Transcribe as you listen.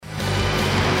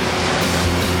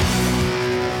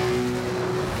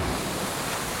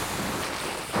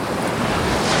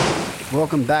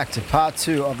welcome back to part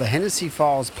 2 of the Hennessey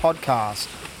Files podcast,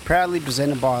 proudly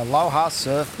presented by Aloha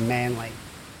Surf Manly.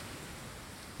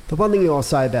 The one thing I'll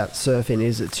say about surfing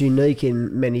is it's unique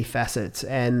in many facets,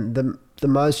 and the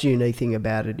most unique thing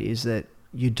about it is that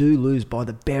you do lose by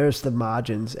the barest of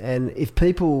margins. And if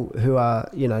people who are,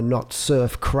 not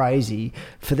surf crazy,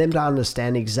 for them to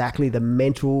understand exactly the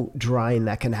mental drain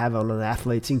that can have on an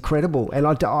athlete, it's incredible. And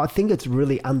I think it's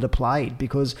really underplayed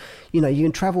because, you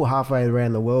can travel halfway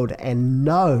around the world and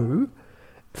know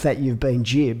that you've been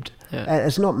jibbed. Yeah. And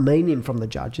it's not meaning from the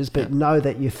judges, but know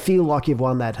that you feel like you've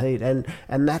won that heat. And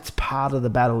that's part of the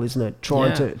battle, isn't it?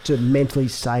 Trying to mentally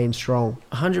stay strong.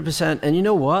 100%. And you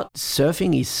know what?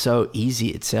 Surfing is so easy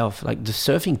itself. Like the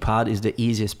surfing part is the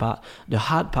easiest part. The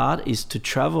hard part is to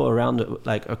travel around,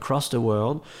 across the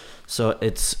world. So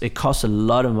it costs a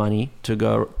lot of money to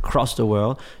go across the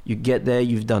world. You get there,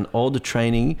 you've done all the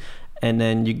training, and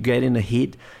then you get in the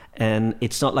heat. And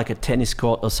it's not like a tennis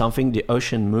court or something. The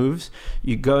ocean moves.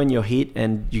 You go in your heat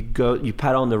and you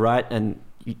paddle on the right, and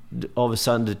all of a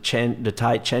sudden the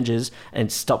tide changes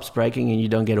and stops breaking, and you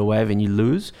don't get a wave and you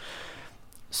lose.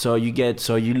 So you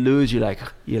lose. You're like,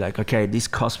 okay, this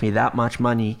cost me that much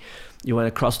money. You went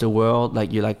across the world.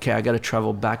 You're like, okay, I got to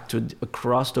travel back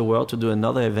across the world to do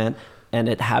another event, and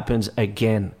it happens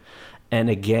again and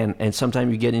again. And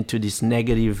sometimes you get into these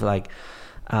negative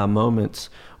moments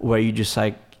where you just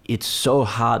it's so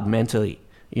hard mentally,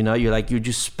 you're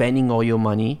just spending all your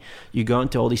money. You go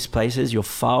into all these places, you're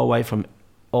far away from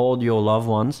all your loved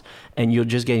ones, and you're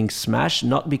just getting smashed,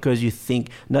 not because you're surfing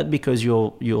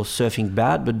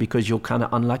bad, but because you're kind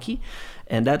of unlucky.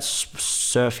 And that's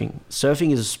surfing.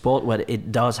 Surfing is a sport where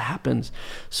it does happen.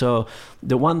 So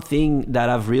the one thing that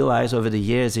I've realized over the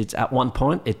years, it's at one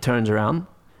point it turns around.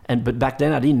 But back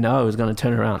then I didn't know it was going to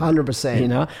turn around.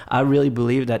 100%. I really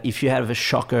believe that if you have a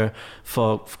shocker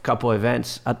for a couple of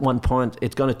events, at one point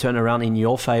it's going to turn around in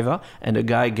your favor, and the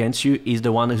guy against you is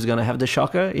the one who's going to have the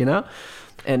shocker.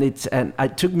 And it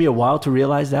took me a while to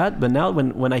realize that. But now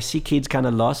when I see kids kind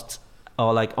of lost, or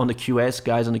on the QS,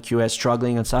 guys on the QS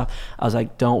struggling and stuff, I was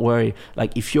like, don't worry.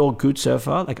 If you're a good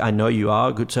surfer, I know you are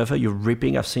a good surfer, you're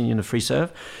ripping. I've seen you in the free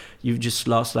surf. You've just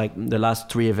lost the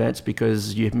last 3 events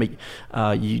because you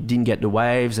didn't get the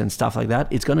waves and stuff like that.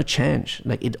 It's going to change.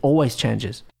 It always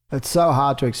changes. It's so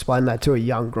hard to explain that to a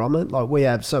young grommet. We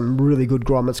have some really good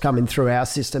grommets coming through our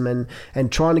system, and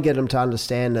trying to get them to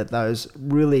understand that those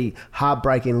really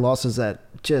heartbreaking losses that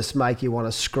just make you want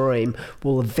to scream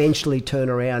will eventually turn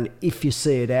around if you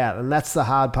see it out. And that's the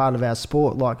hard part of our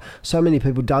sport. So many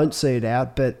people don't see it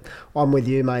out, but I'm with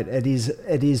you, mate. It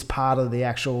is part of the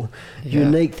actual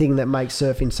unique thing that makes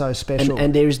surfing so special.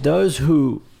 And there's those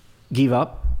who give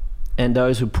up and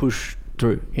those who push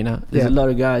through. There's a lot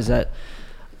of guys that,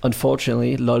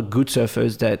 unfortunately, a lot of good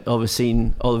surfers that all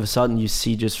of a sudden you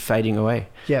see just fading away.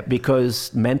 Yeah.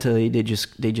 Because mentally they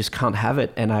just can't have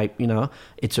it, and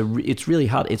it's really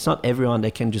hard. It's not everyone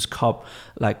that can just cop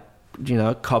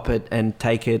it and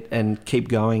take it and keep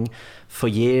going for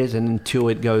years and until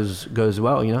it goes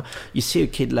well. You see a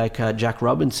kid like Jack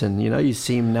Robinson. You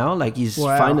see him now, he's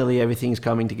finally everything's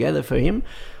coming together for him.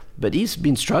 But he's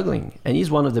been struggling, and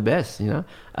he's one of the best,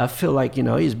 I feel like,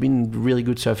 he's been a really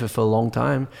good surfer for a long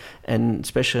time, and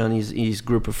especially on his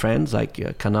group of friends like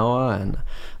Kanoa and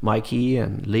Mikey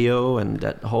and Leo and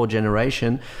that whole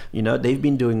generation, they've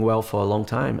been doing well for a long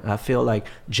time. I feel like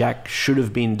Jack should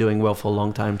have been doing well for a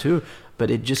long time too, but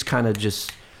it just happened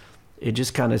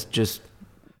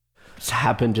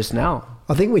just now.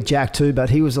 I think with Jack too, but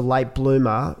he was a late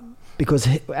bloomer because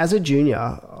as a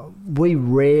junior, we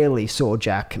rarely saw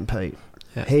Jack compete.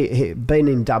 Yeah. He been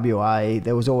in WA,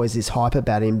 there was always this hype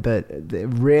about him, but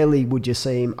rarely would you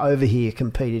see him over here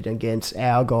competing against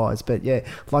our guys. But yeah,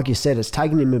 like you said, it's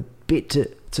taken him a bit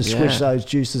to switch those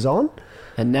juices on.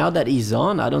 And now that he's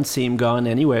on, I don't see him going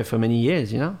anywhere for many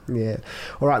years, Yeah.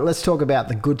 All right, let's talk about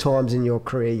the good times in your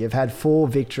career. You've had 4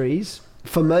 victories.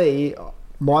 For me,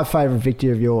 my favourite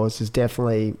victory of yours is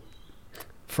definitely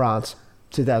France.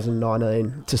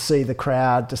 2019, to see the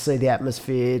crowd, to see the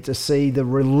atmosphere, to see the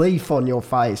relief on your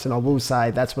face. And I will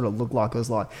say that's what it looked like. It was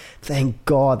like, thank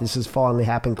God this has finally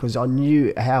happened, because I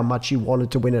knew how much you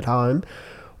wanted to win at home.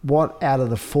 What out of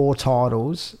the 4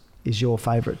 titles is your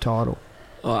favourite title?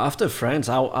 Well, after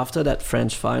that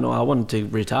French final, I wanted to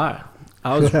retire.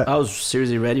 I was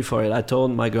seriously ready for it. I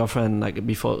told my girlfriend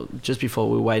before we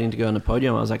were waiting to go on the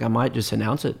podium, I was like, I might just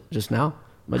announce it just now.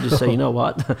 I just say, you know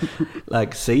what,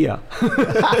 see ya.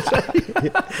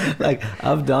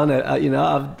 I've done it.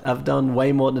 I've done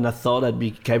way more than I thought I'd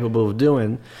be capable of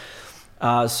doing.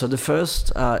 So the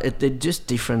first, they're just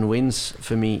different wins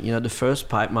for me. The first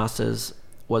Pipe Masters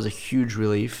was a huge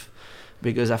relief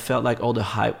because I felt like all the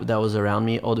hype that was around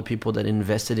me, all the people that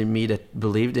invested in me, that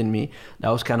believed in me, that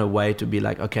was kind of a way to be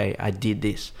like, okay, I did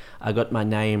this. I got my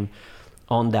name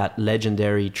on that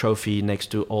legendary trophy next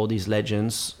to all these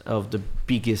legends of the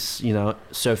biggest, you know,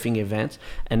 surfing events,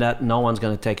 and that no one's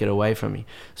going to take it away from me.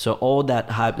 So all that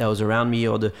hype that was around me,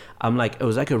 I'm like, it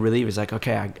was like a relief. It's like,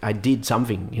 okay, I did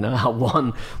something, you know,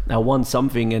 I won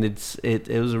something, and it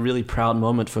was a really proud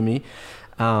moment for me.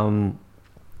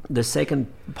 The second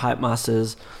Pipe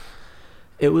Masters,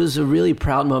 it was a really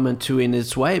proud moment too in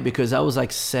its way, because that was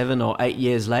like 7 or 8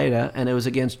 years later, and it was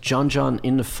against John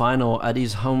in the final at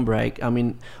his home break. I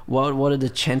mean, what are the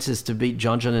chances to beat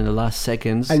John in the last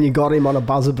seconds? And you got him on a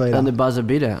buzzer beater. On the buzzer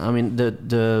beater. I mean,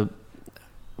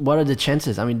 what are the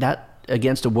chances? I mean, that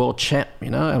against a world champ,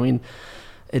 you know? I mean,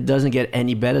 it doesn't get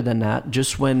any better than that.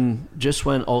 Just when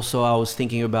also I was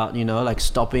thinking about, you know, like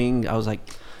stopping, I was like,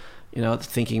 you know,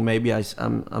 thinking maybe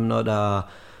I'm not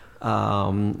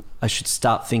I should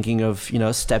start thinking of, you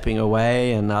know, stepping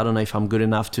away, and I don't know if I'm good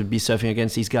enough to be surfing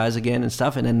against these guys again and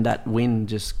stuff. And then that win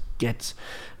just gets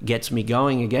me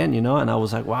going again, you know. And I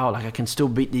was like, wow, like I can still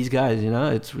beat these guys, you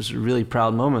know. It was a really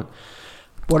proud moment.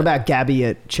 What about Gabby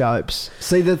at Chopes?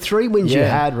 See, the 3 wins you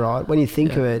had, right? When you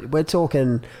think of it, we're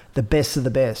talking the best of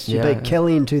the best. You beat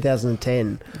Kelly in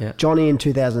 2010, Johnny in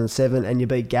 2007, and you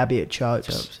beat Gabby at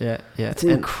Chopes. Yeah. It's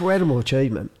an incredible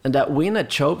achievement. And that win at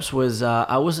Chopes was,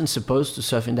 I wasn't supposed to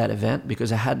surf in that event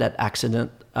because I had that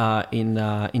accident in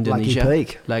Indonesia, Lucky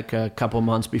Peak. like a couple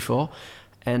months before.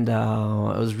 And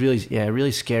it was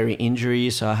really scary injury.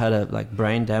 So I had a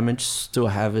brain damage, still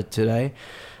have it today.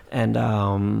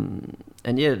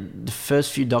 And yeah, the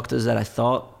first few doctors that I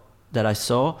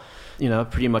saw, you know,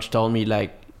 pretty much told me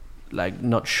like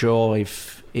not sure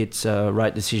if it's a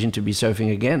right decision to be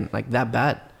surfing again, like that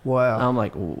bad. Wow. And I'm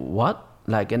like, what?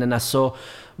 Like, and then I saw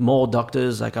more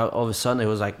doctors, like all of a sudden it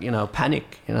was like, you know,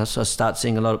 panic, you know, so I start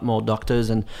seeing a lot more doctors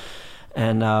and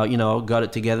you know, got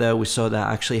it together. We saw that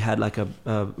I actually had like a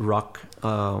rock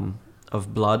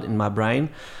of blood in my brain.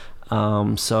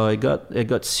 So it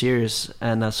got serious,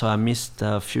 and so I missed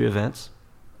a few events,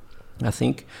 I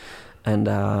think, and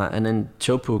then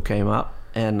Chopu came up,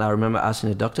 and I remember asking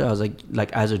the doctor, I was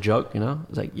like as a joke, you know, I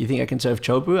was like, you think I can surf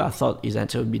Chopu? I thought his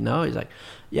answer would be no. He's like,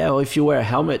 yeah, well, if you wear a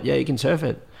helmet, yeah, you can surf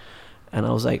it. And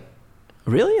I was like,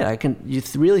 really? I can? You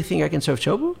really think I can surf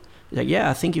Chopu? He's like, yeah,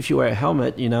 I think if you wear a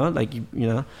helmet, you know, like you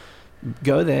know,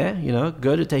 go there, you know,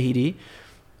 go to Tahiti.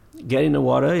 Get in the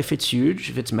water. If it's huge,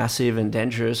 if it's massive and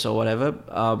dangerous or whatever,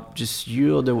 just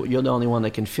you're the only one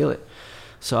that can feel it.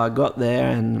 So I got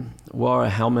there and wore a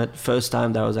helmet. First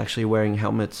time that I was actually wearing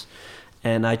helmets,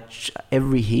 and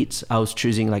every hit I was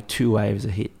choosing like 2 waves a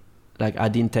hit. Like I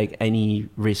didn't take any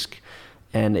risk,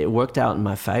 and it worked out in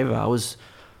my favor.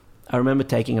 I remember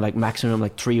taking like maximum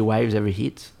like 3 waves every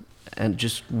hit, and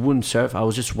just wouldn't surf. I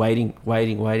was just waiting,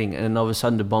 and then all of a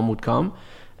sudden the bomb would come.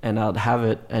 And I'd have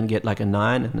it and get like a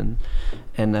 9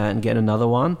 and get another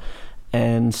one.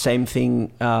 And same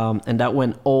thing, and that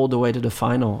went all the way to the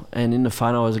final. And in the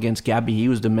final I was against Gabby. He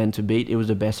was the man to beat. It was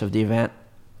the best of the event.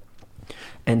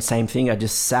 And same thing, I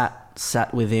just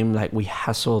sat with him, like we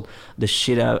hassled the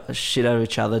shit out of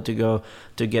each other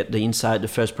to get the inside, the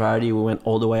first priority. We went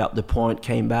all the way up the point,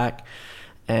 came back.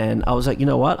 And I was like, you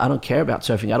know what? I don't care about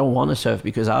surfing. I don't want to surf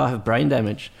because I have brain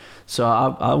damage. So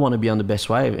I want to be on the best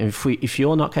wave. And if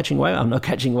you're not catching wave, I'm not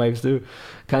catching waves too.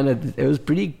 Kind of, it was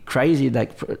pretty crazy.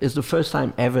 Like it's the first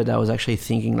time ever that I was actually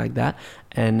thinking like that,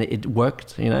 and it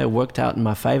worked. You know, it worked out in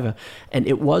my favor. And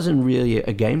it wasn't really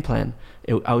a game plan.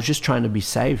 I was just trying to be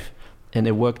safe, and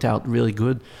it worked out really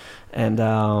good. And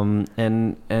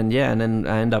then I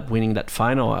ended up winning that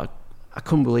final. I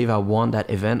couldn't believe I won that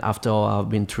event after all I've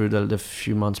been through the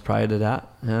few months prior to that.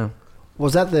 Yeah.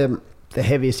 Was that the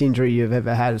heaviest injury you've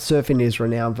ever had? Surfing is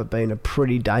renowned for being a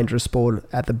pretty dangerous sport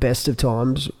at the best of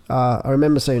times. I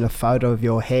remember seeing a photo of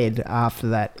your head after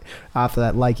that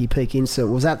Lakey Peak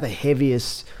incident. Was that the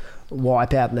heaviest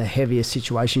wipeout and the heaviest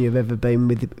situation you've ever been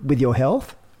with your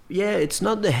health? Yeah, it's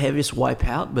not the heaviest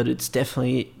wipeout, but it's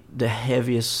definitely the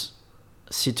heaviest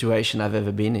situation I've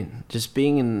ever been in. Just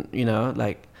being in, you know,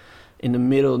 like in the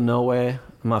middle of nowhere,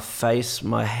 my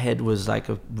head was like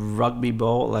a rugby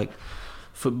ball, like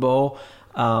football,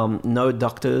 no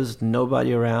doctors,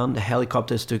 nobody around. The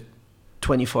helicopters took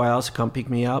 24 hours to come pick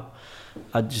me up.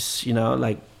 I just, you know,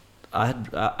 like I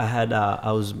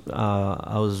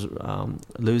was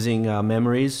losing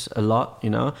memories a lot, you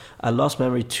know. I lost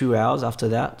memory 2 hours after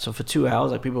that. So for 2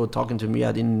 hours, like people were talking to me.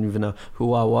 I didn't even know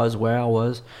who I was, where I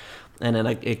was. and then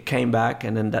it came back,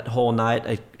 and then that whole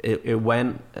night it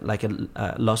went like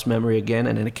a lost memory again,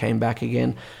 and then it came back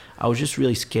again. I was just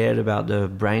really scared about the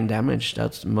brain damage.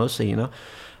 That's mostly,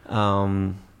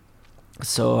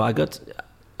 so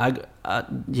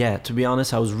to be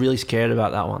honest, I was really scared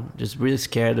about that one. Just really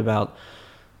scared about,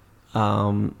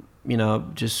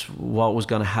 just what was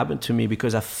going to happen to me,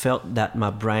 because I felt that my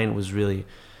brain was really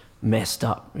messed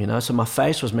up, So my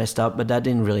face was messed up, but that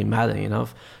didn't really matter,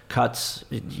 Cuts,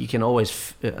 you can always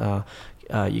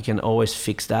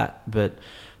fix that, but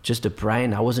just the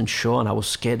brain, I wasn't sure, and I was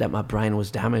scared that my brain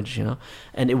was damaged,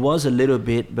 And it was a little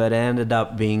bit, but it ended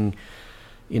up being,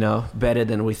 better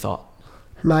than we thought.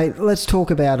 Mate, let's talk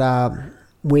about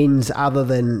wins other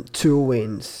than tour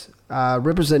wins.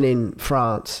 Representing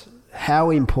France, how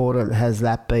important has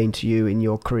that been to you in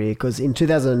your career? Because in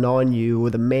 2009, you were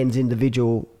the men's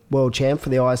individual world champ for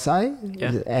the ISA.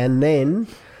 Yeah. And then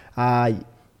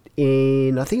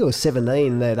in, I think it was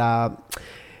 17, that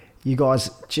you guys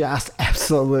just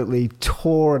absolutely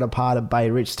tore it apart at Bay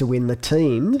Ridge to win the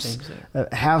teams.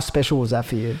 How special was that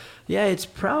for you? Yeah, it's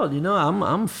proud.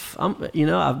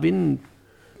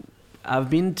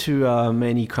 I've been to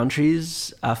many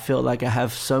countries. I feel like I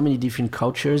have so many different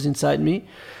cultures inside me,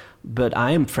 but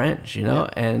I am French,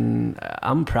 and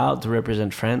I'm proud to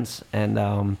represent France.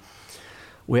 And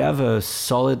we have a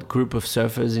solid group of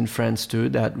surfers in France too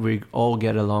that we all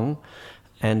get along.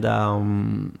 And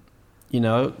that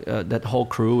whole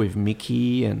crew with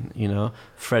Mickey and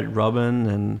Fred Robin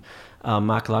and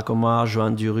Marc Lacomar,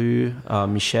 Joan Duru,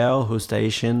 Michel, who's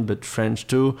Tahitian but French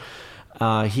too.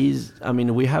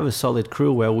 We have a solid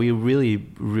crew where we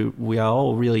are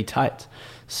all really tight.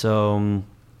 So,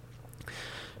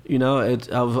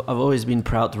 I've always been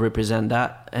proud to represent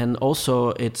that. And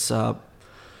also there's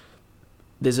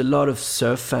a lot of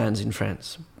surf fans in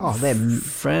France. Oh,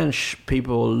 French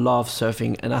people love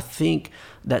surfing. And I think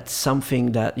that's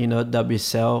something that,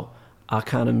 WSL are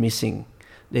kind of missing.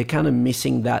 They're kind of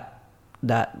missing that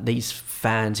these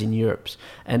fans in Europe.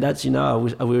 And that's, we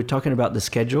were talking about the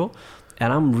schedule.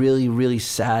 And I'm really, really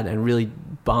sad and really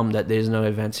bummed that there's no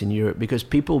events in Europe, because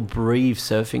people breathe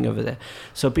surfing over there.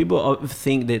 So people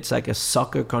think that it's like a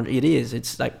soccer country. It is.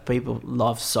 It's like people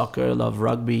love soccer, love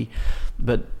rugby.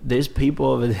 But there's people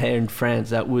over there in France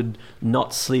that would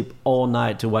not sleep all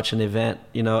night to watch an event,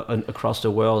 across the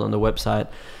world on the website,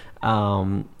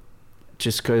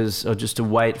 just to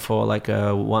wait for like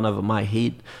one of my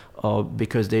heat, or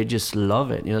because they just love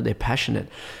it. They're passionate.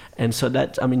 And so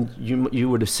that, you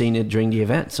would have seen it during the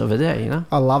events over there,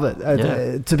 I love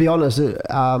it. To be honest,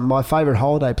 my favourite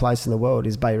holiday place in the world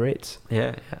is Bay Ridge.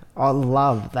 Yeah. I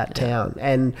love that town.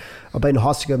 And I've been to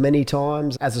Hostika many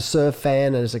times as a surf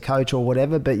fan and as a coach or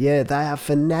whatever. But, yeah, they are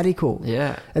fanatical.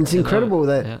 Yeah. And it's incredible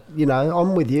that,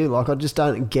 I'm with you. Like, I just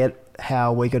don't get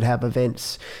how we could have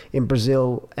events in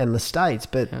Brazil and the States,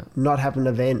 but not have an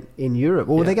event in Europe.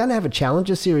 Or they're going to have a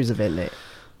Challenger Series event there.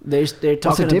 They're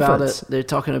talking about it. They're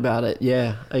talking about it.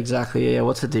 Yeah, exactly. Yeah,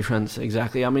 what's the difference?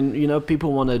 Exactly.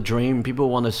 People want to dream.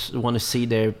 People want to see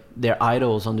their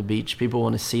idols on the beach. People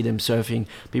want to see them surfing.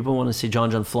 People want to see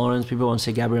John Flores. People want to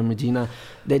see Gabriel Medina.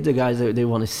 They're the guys that they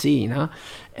want to see,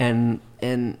 And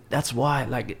that's why,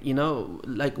 like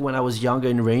when I was younger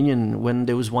in Réunion, when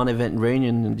there was one event in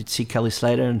Réunion, and you'd see Kelly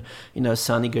Slater and,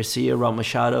 Sonny Garcia, Rob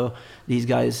Machado, these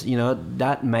guys,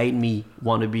 that made me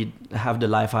want to have the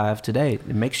life I have today. It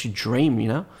makes you dream,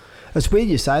 It's weird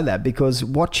you say that, because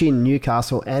watching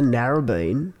Newcastle and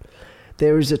Narrabeen,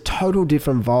 there is a total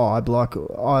different vibe. Like,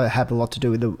 I have a lot to do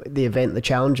with the event, the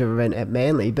Challenger event at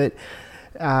Manly, but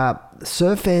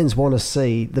surf fans want to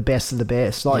see the best of the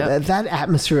best. Like that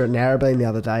atmosphere at Narrabeen the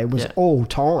other day was all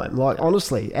time. Like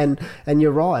honestly, and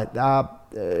you're right.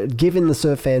 Giving the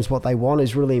surf fans what they want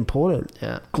is really important.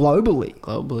 Yeah,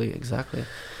 globally, exactly.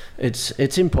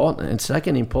 It's important. It's like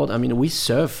an important. We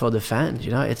surf for the fans.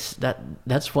 It's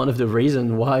that's one of the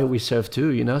reasons why we surf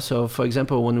too. So for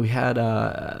example, when we had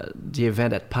the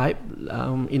event at Pipe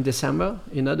in December,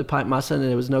 the Pipe Master, and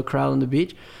there was no crowd on the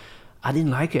beach, I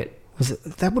didn't like it.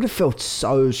 That would have felt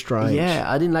so strange. Yeah,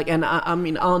 I didn't like, and I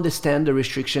understand the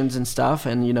restrictions and stuff,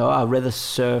 and I'd rather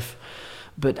surf,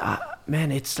 but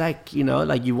man, it's like you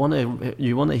want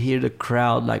to hear the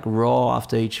crowd like roar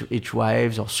after each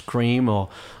waves, or scream, or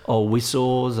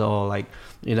whistles, or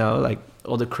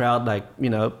or the crowd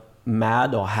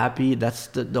mad or happy. That's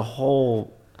the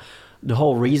whole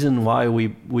reason why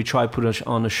we try to put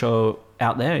on a show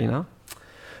out there.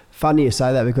 Funny you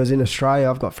say that, because in Australia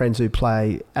I've got friends who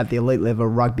play at the elite level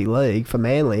rugby league for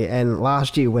Manly, and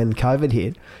last year when COVID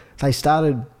hit, they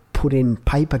started putting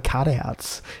paper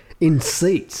cutouts in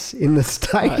seats in the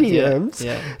stadiums.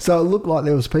 Yeah. So it looked like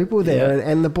there was people there. Yeah.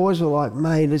 And the boys were like,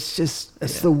 mate, it's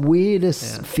the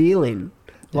weirdest feeling.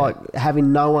 Like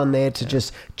having no one there to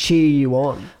just cheer you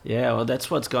on. Yeah, well, that's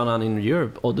what's going on in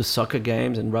Europe. All the soccer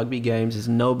games and rugby games, there's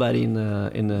nobody in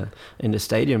the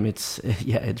stadium. It's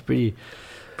pretty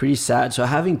sad. So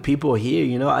having people here,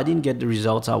 you know, I didn't get the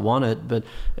results I wanted, but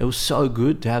it was so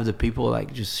good to have the people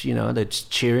like just, you know, that's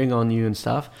cheering on you and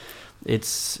stuff.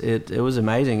 It was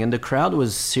amazing, and the crowd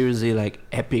was seriously like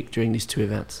epic during these two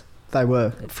events. They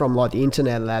were. From like the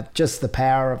internet and that, just the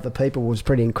power of the people was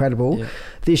pretty incredible. Yeah.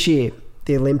 This year,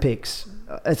 the Olympics,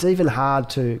 it's even hard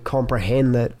to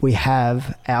comprehend that we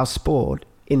have our sport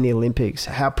in the Olympics.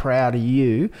 How proud are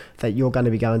you that you're going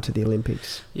to be going to the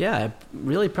Olympics? Yeah,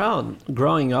 really proud.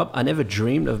 Growing up, I never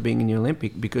dreamed of being in the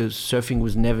Olympic because surfing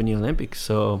was never in the Olympics,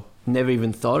 so never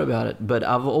even thought about it. But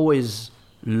I've always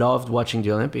loved watching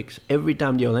the Olympics. Every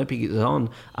time the Olympic is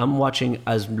on, I'm watching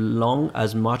as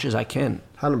much as I can.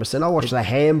 100%. I watch the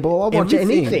handball. I watch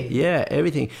anything. Yeah,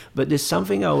 everything. But there's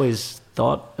something I always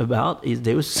thought about is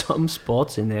there was some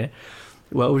sports in there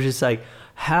where I was just like,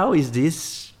 how is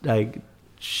this like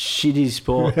shitty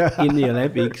sport in the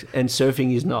Olympics and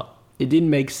surfing is not? It didn't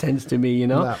make sense to me, you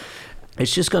know? No.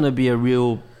 It's just going to be a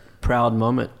real proud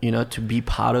moment, you know, to be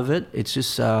part of it. It's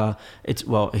just, it's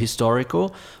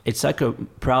historical. It's like a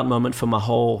proud moment for my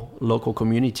whole local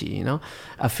community, you know?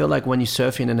 I feel like when you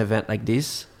surf in an event like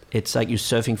this, it's like you're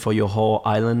surfing for your whole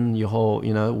island, your whole,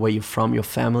 you know, where you're from, your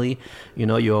family, you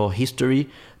know, your history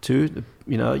too,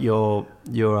 you know, your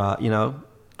you know,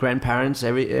 grandparents,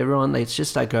 everyone. It's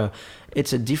just like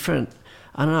it's a different,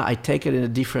 I don't know, I take it in a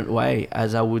different way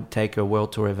as I would take a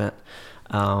World Tour event.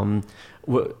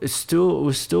 We're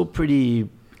still pretty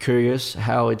curious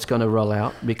how it's going to roll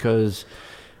out because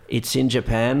it's in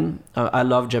Japan. I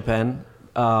love Japan,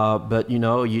 but you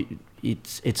know,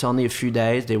 it's only a few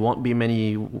days. There won't be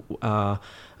many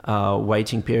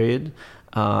waiting period.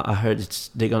 I heard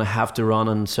they're going to have to run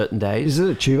on certain days. Is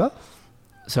it at Chiba?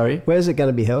 Sorry? Where's it going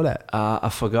to be held at? I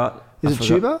forgot. Is it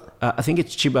Chiba? I think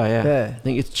it's Chiba, yeah. I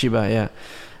think it's Chiba, yeah.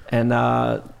 And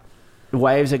the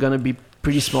waves are going to be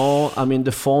pretty small. I mean,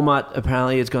 the format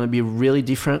apparently is going to be really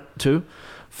different too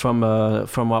from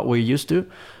what we're used to.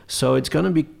 So it's going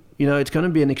to be, you know, it's going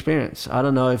to be an experience. I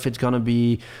don't know if it's going to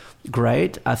be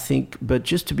great, I think, but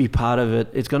just to be part of it,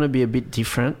 it's going to be a bit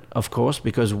different, of course,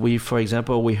 because for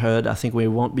example, we heard, I think we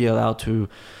won't be allowed to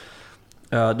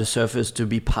the surfers to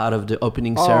be part of the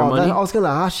opening ceremony. I was going to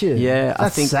ask you. Yeah,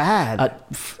 that's sad.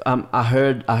 I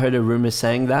heard a rumor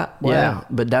saying that. Wow. Yeah,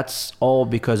 but that's all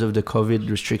because of the COVID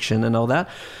restriction and all that.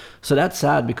 So that's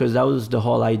sad because that was the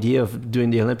whole idea of doing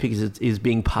the Olympics is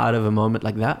being part of a moment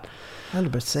like that.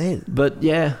 100%. But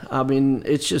yeah, I mean,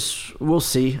 it's just, we'll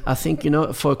see. I think, you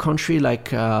know, for a country like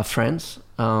France,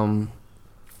 you know,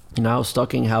 I was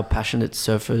talking how passionate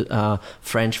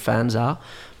French fans are,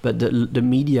 but the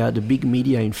media, the big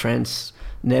media in France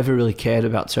never really cared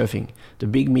about surfing. The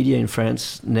big media in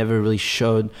France never really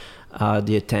showed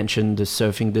the attention the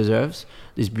surfing deserves,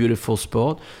 this beautiful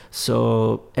sport.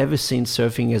 So ever since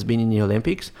surfing has been in the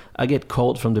Olympics, I get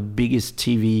called from the biggest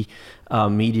TV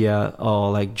media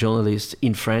or like journalists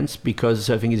in France because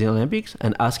surfing is in the Olympics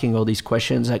and asking all these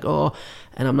questions like,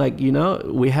 and I'm like, you know,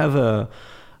 we have a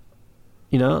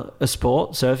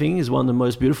sport. Surfing is one of the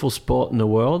most beautiful sport in the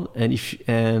world,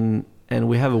 and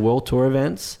we have a World Tour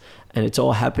events and it's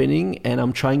all happening, and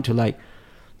I'm trying to like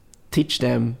teach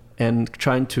them and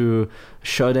trying to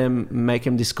show them, make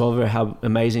them discover how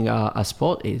amazing our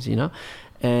sport is, you know.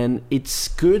 And it's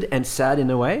good and sad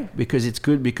in a way, because it's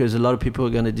good because a lot of people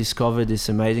are going to discover this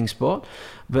amazing sport,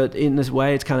 but in this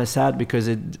way it's kind of sad because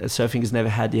surfing has never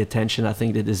had the attention I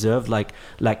think they deserve, like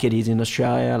it is in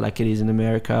Australia, like it is in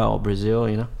America or Brazil,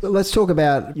 you know. Let's talk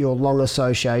about your long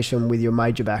association with your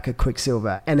major backer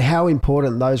Quicksilver and how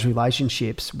important those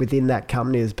relationships within that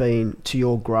company has been to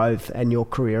your growth and your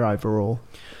career overall.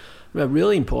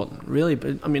 Really important, really.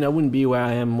 I mean, I wouldn't be where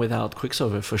I am without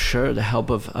Quicksilver, for sure. The help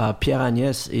of Pierre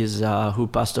Agnès, who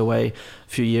passed away a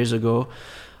few years ago,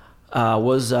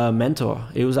 was a mentor.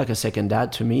 He was like a second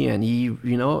dad to me, and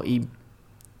he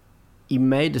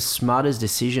made the smartest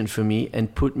decision for me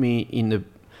and put me in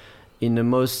the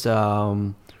most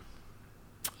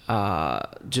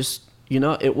just. You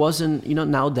know, it wasn't, you know,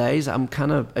 nowadays I'm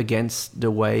kind of against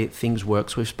the way things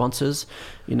works with sponsors.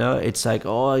 You know, it's like,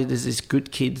 there's this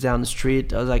good kid down the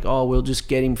street. I was like, we'll just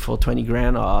get him for 20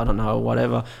 grand or I don't know,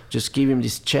 whatever. Just give him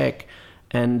this check.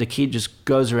 And the kid just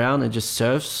goes around and just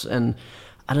surfs. And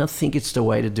I don't think it's the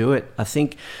way to do it. I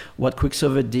think what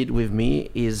Quicksilver did with me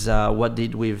is what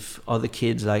did with other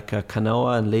kids like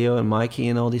Kanoa and Leo and Mikey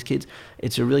and all these kids.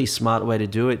 It's a really smart way to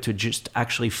do it, to just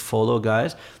actually follow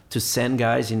guys, to send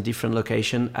guys in different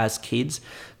locations as kids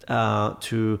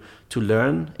to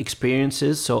learn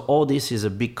experiences. So all this is a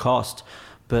big cost,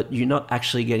 but you're not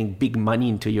actually getting big money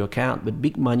into your account. But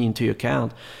big money into your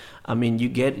account, I mean,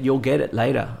 you'll get it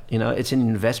later. You know, it's an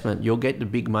investment. You'll get the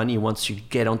big money once you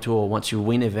get on tour, once you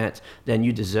win events, then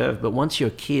you deserve. But once you're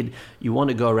a kid, you want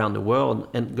to go around the world,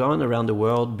 and going around the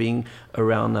world, being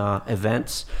around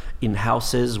events in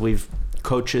houses with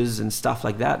coaches and stuff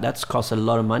like that, that's cost a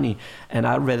lot of money. And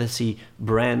I'd rather see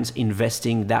brands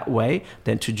investing that way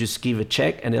than to just give a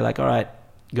check and they're like, all right,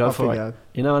 go for it.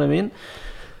 You know what I mean?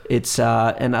 It's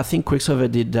and I think Quicksilver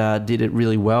did it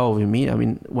really well with me. I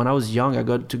mean, when I was young, I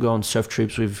got to go on surf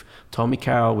trips with Tommy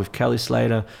Carroll, with Kelly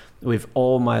Slater, with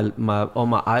all my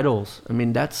idols. I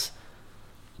mean, that's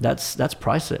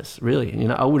priceless, really. You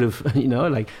know, I would have, you know,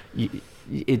 like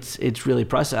it's really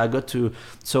priceless. I got to,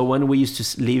 so when we used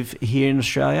to live here in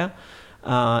Australia,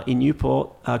 in Newport,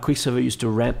 Quicksilver used to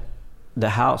rent the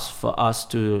house for us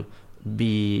to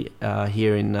be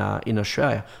here in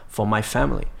Australia for my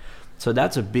family. So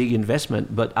that's a big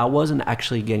investment, but I wasn't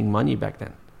actually getting money back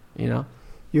then, you know?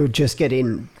 You're just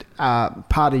getting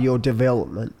part of your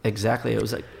development. Exactly. It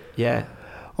was like, yeah.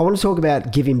 I want to talk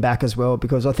about giving back as well,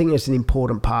 because I think it's an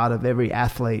important part of every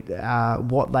athlete,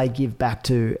 what they give back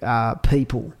to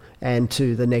people and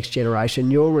to the next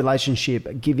generation. Your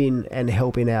relationship, giving and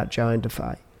helping out Joan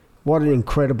Defay. What an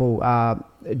incredible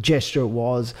gesture it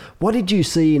was. What did you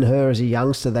see in her as a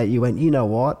youngster that you went, you know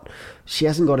what? She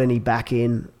hasn't got any back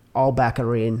in. I'll back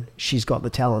her in. She's got the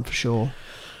talent for sure.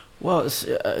 Well, it's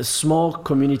a small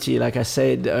community, like I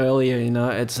said earlier. You know,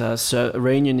 it's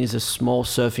Reunion is a small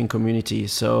surfing community.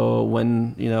 So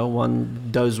when one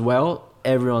does well,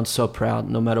 everyone's so proud,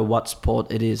 no matter what sport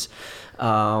it is.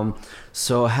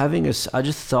 So I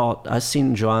just thought, I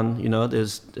seen Joan. You know,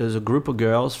 there's a group of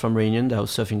girls from Reunion that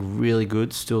was surfing really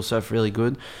good, still surf really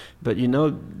good. But you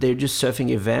know, they're just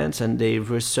surfing events, and they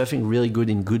were surfing really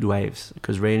good in good waves,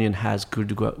 because Reunion has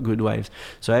good waves.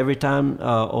 So every time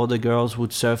all the girls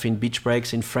would surf in beach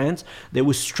breaks in France, they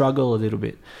would struggle a little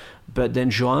bit. But then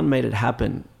Joan made it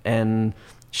happen, and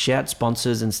she had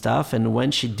sponsors and stuff. And when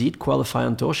she did qualify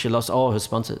on tour, she lost all her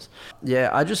sponsors.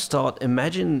 Yeah, I just thought,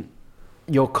 imagine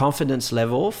your confidence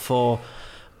level for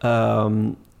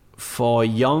young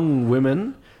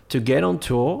women to get on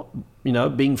tour, you know,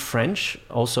 being French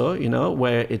also, you know,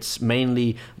 where it's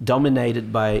mainly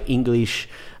dominated by English,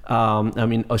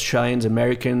 Australians,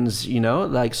 Americans, you know,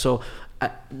 like, so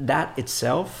that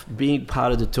itself, being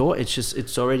part of the tour,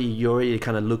 you're already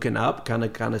kind of looking up, kind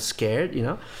of scared, you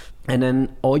know, and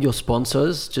then all your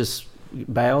sponsors just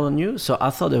bail on you. So I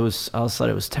thought it was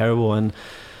terrible. And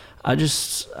I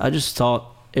just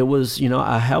thought it was, you know,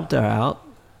 I helped her out,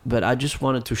 but I just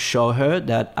wanted to show her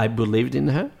that I believed in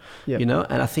her. Yep. You know,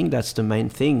 and I think that's the main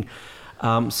thing.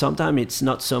 Sometimes it's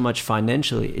not so much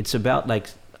financially. It's about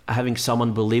like having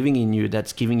someone believing in you,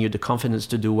 that's giving you the confidence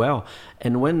to do well.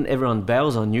 And when everyone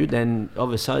bails on you, then all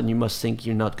of a sudden you must think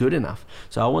you're not good enough.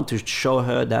 So I want to show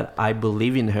her that I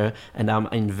believe in her, and I'm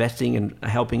investing and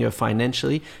helping her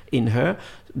financially in her,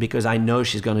 because I know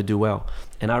she's going to do well.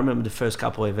 And I remember the first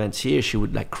couple of events here, she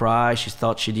would like cry. She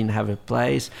thought she didn't have a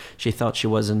place. She thought she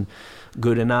wasn't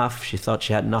good enough. She thought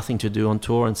she had nothing to do on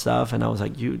tour and stuff. And I was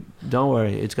like, you don't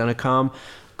worry, it's going to come.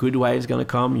 Good waves going to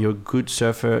come. You're a good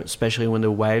surfer, especially when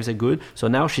the waves are good. So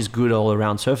now she's good all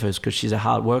around surfers because she's a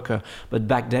hard worker. But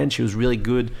back then she was really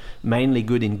good, mainly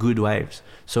good in good waves.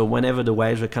 So whenever the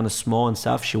waves were kind of small and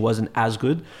stuff, she wasn't as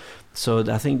good. So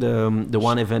I think the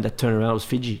one event that turned around was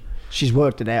Fiji. She's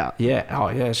worked it out. Yeah. Oh,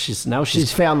 yeah. She's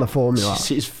found the formula.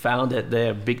 She's found it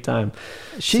there big time.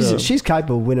 She's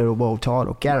capable of winning a world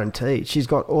title, guaranteed. She's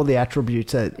got all the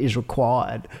attributes that is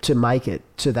required to make it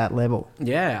to that level.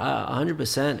 Yeah,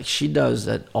 100%. She does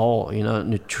that all. You know,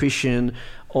 nutrition,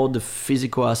 all the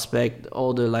physical aspect,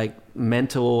 all the like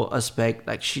mental aspect.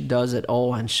 Like she does it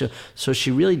all, and so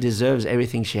she really deserves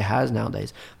everything she has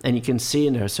nowadays. And you can see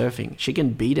in her surfing, she can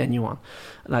beat anyone.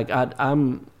 Like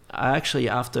I actually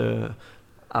after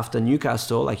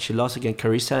Newcastle, like she lost against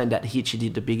Carissa in that heat, she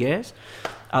did the big airs.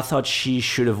 I thought she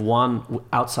should have won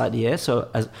outside the air, so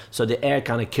the air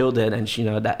kind of killed it, and she, you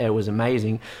know, that air was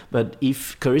amazing. But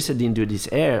if Carissa didn't do this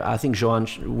air, I think Joan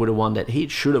would have won that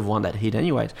heat, should have won that heat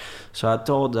anyways. So I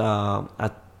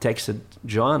texted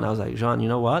Joan, I was like, Joan, you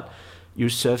know what? You're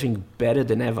surfing better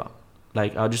than ever.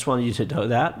 Like, I just want you to know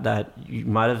that you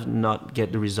might have not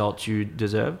get the results you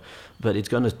deserve, but it's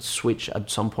going to switch at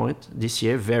some point this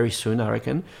year, very soon, I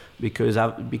reckon,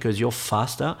 because you're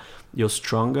faster, you're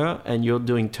stronger, and you're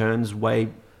doing turns way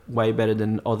better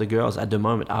than other girls at the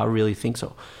moment. I really think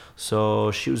so.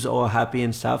 So she was all happy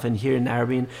and stuff. And here in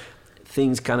Arabian,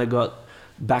 things kind of got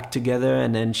back together,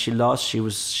 and then she lost.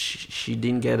 She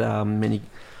didn't get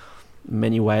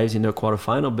many waves in her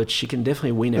quarterfinal, but she can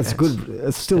definitely win events. That's good.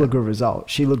 It's still a good result.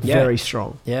 She looked very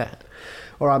strong. Yeah.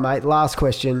 All right, mate. Last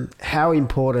question. How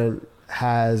important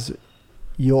has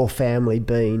your family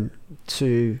been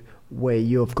to where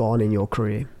you have gone in your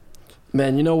career?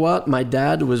 Man, you know what? My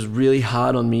dad was really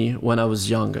hard on me when I was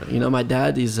younger. You know, my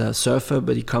dad is a surfer,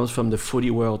 but he comes from the footy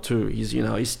world too.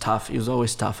 He's tough. He was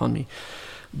always tough on me.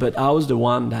 But I was the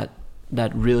one that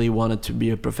really wanted to be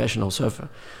a professional surfer.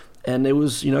 And it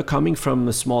was, coming from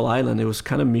a small island, it was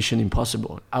kind of mission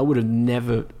impossible. I would have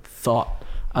never thought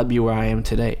I'd be where I am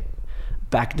today.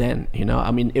 Back then,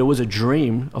 I mean, it was a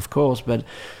dream, of course, but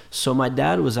so my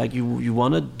dad was like, you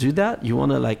want to do that? You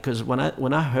want to because when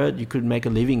I heard you could make a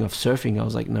living of surfing, I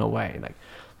was like, no way. Like,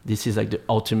 this is like the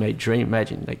ultimate dream.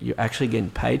 Imagine, like, you're actually getting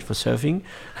paid for surfing.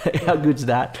 How good's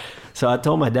that? So I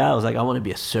told my dad, I was like, I want to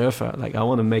be a surfer. Like, I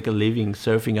want to make a living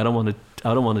surfing. I don't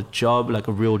want a job, like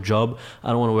a real job. I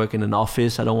don't want to work in an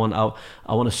office. I want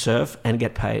to surf and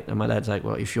get paid. And my dad's like,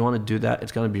 well, if you want to do that,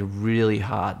 it's going to be really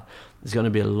hard. It's going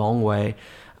to be a long way.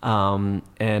 And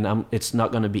it's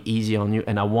not going to be easy on you,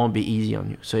 and I won't be easy on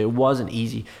you. So it wasn't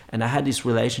easy. And I had this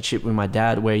relationship with my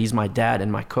dad where he's my dad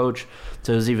and my coach.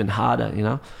 So it was even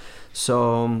harder,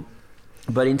 So,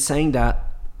 but in saying that,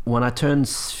 when I turned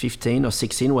 15 or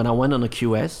 16, when I went on a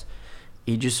QS,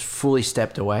 he just fully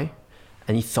stepped away,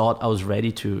 and he thought I was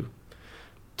ready to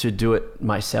do it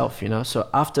myself, So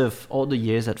after all the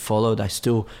years that followed,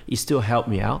 he still helped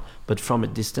me out, but from a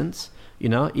distance,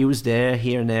 He was there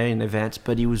here and there in events,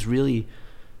 but he was really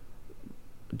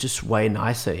just way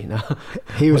nicer,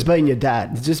 He was being your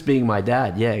dad. Just being my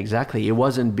dad, yeah, exactly. It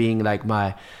wasn't being like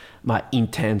my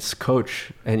intense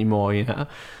coach anymore,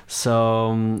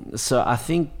 So I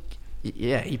think,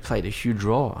 he played a huge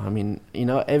role. I mean,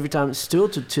 every time, still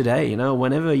to today,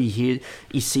 whenever he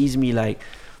sees me like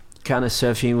kind of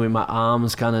surfing with my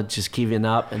arms, kind of just giving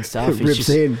up and stuff.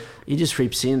 He just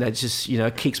rips in. That just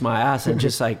kicks my ass and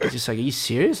just like, are you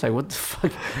serious? Like, what the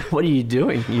fuck? What are you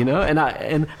doing?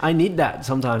 And I need that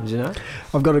sometimes.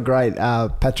 I've got a great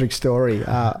Patrick story.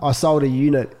 I sold a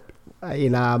unit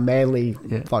in Manly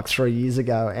like 3 years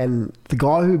ago, and the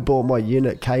guy who bought my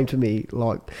unit came to me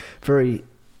like very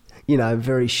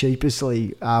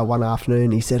sheepishly one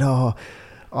afternoon. He said, "Oh,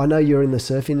 I know you're in the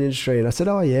surfing industry." And I said,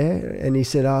 "Oh, yeah." And he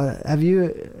said, "Have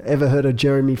you ever heard of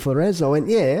Jeremy Flores?" And I went,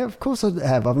 "Yeah, of course I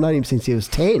have. I've known him since he was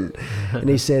 10. And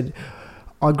he said,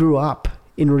 "I grew up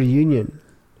in Reunion.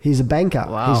 He's a banker."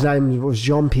 Wow. His name was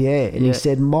Jean-Pierre. And he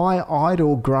said, "My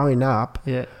idol growing up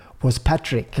was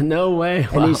Patrick." No way.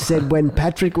 And he said when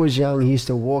Patrick was young, he used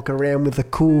to walk around with the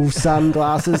cool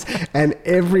sunglasses and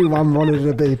everyone wanted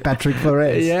to be Patrick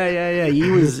Flores. Yeah.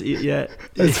 He was,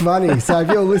 It's funny. So if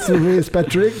you're listening to this,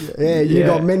 Patrick, you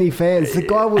got many fans. The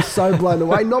guy was so blown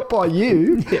away, not by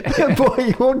you, but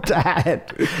by your dad.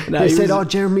 No, he said,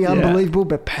 Jeremy, unbelievable,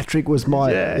 but Patrick was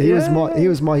he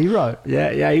was my hero.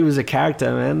 Yeah, he was a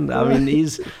character, man. I mean,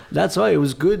 that's why it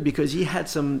was good, because he had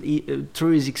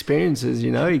through his experiences,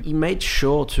 he made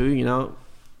sure too,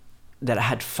 that I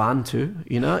had fun too.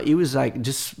 It was like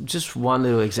just one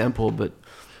little example, but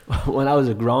when I was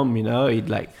a grom, he'd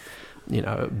like,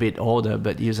 a bit older,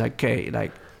 but he was like, okay,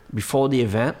 like before the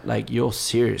event, like you're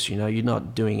serious, you're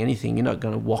not doing anything. You're not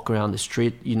going to walk around the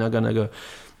street. You're not going to go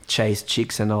chase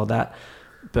chicks and all that.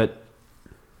 But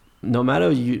no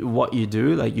matter what you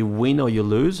do, like you win or you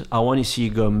lose, I want to see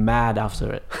you go mad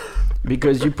after it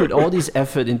because you put all this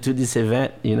effort into this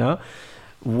event,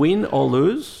 Win or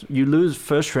lose, you lose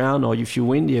first round, or if you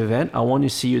win the event, I want to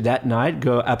see you that night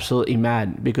go absolutely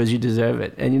mad because you deserve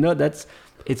it. And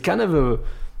it's kind of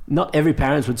not every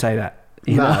parent would say that,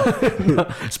 know,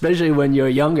 especially when you're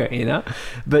younger,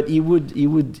 but he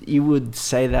would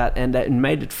say that, and that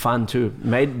made it fun too,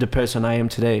 made the person I am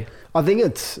today. I think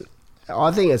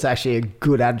it's actually a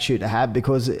good attitude to have,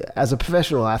 because as a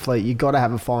professional athlete, you got to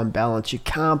have a fine balance. You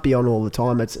can't be on all the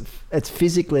time. It's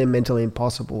physically and mentally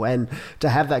impossible. And to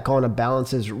have that kind of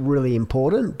balance is really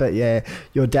important. But yeah,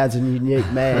 your dad's a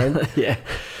unique man. Yeah.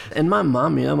 And my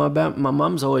mum, my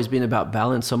mum's always been about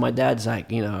balance. So my dad's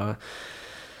like,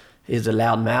 is a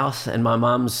loud mouth, and my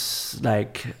mum's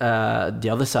like the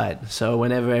other side. So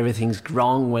whenever everything's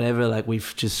wrong, whenever like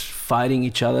we've just fighting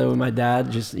each other with my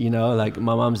dad, just like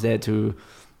my mum's there to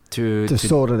to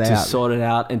sort it out. To sort it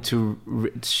out,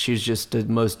 and she's just the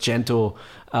most gentle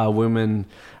woman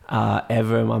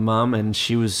ever, my mom, and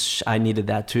I needed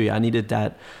that too. I needed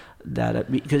that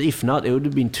because if not, it would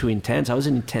have been too intense. I was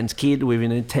an intense kid with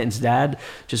an intense dad,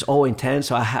 just all intense.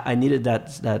 So I needed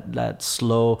that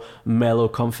slow, mellow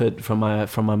comfort from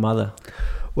my mother.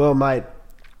 Well, mate,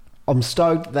 I'm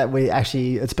stoked that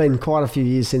it's been quite a few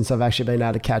years since I've actually been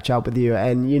able to catch up with you,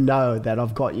 and you know that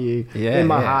I've got you in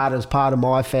my heart as part of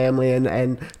my family,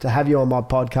 and to have you on my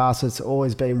podcast, it's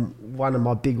always been one of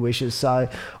my big wishes. So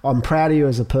I'm proud of you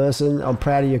as a person, I'm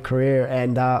proud of your career,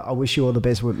 and I wish you all the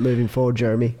best with moving forward,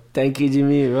 Jeremy. Thank you,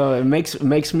 Jimmy. Well, it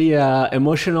makes me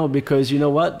emotional, because you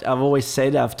know what? I've always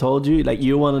said, I've told you, like,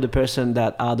 you're one of the person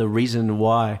that are the reason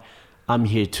why I'm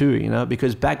here too, you know,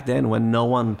 because back then when no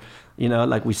one, you know,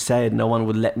 like we said, no one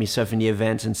would let me surf in the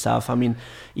events and stuff. I mean,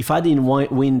 if I didn't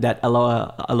win that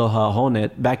Aloha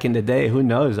Hornet back in the day, who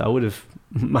knows? I would have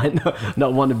might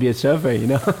not want to be a surfer, you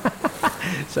know.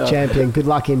 So, champion, good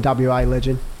luck in WA,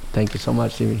 legend. Thank you so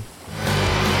much, Jimmy.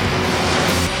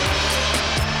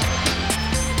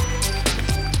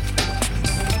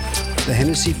 The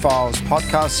Hennessey Files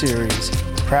podcast series,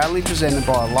 proudly presented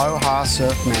by Aloha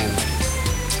Surf Manly.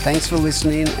 Thanks for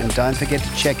listening, and don't forget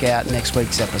to check out next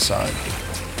week's episode.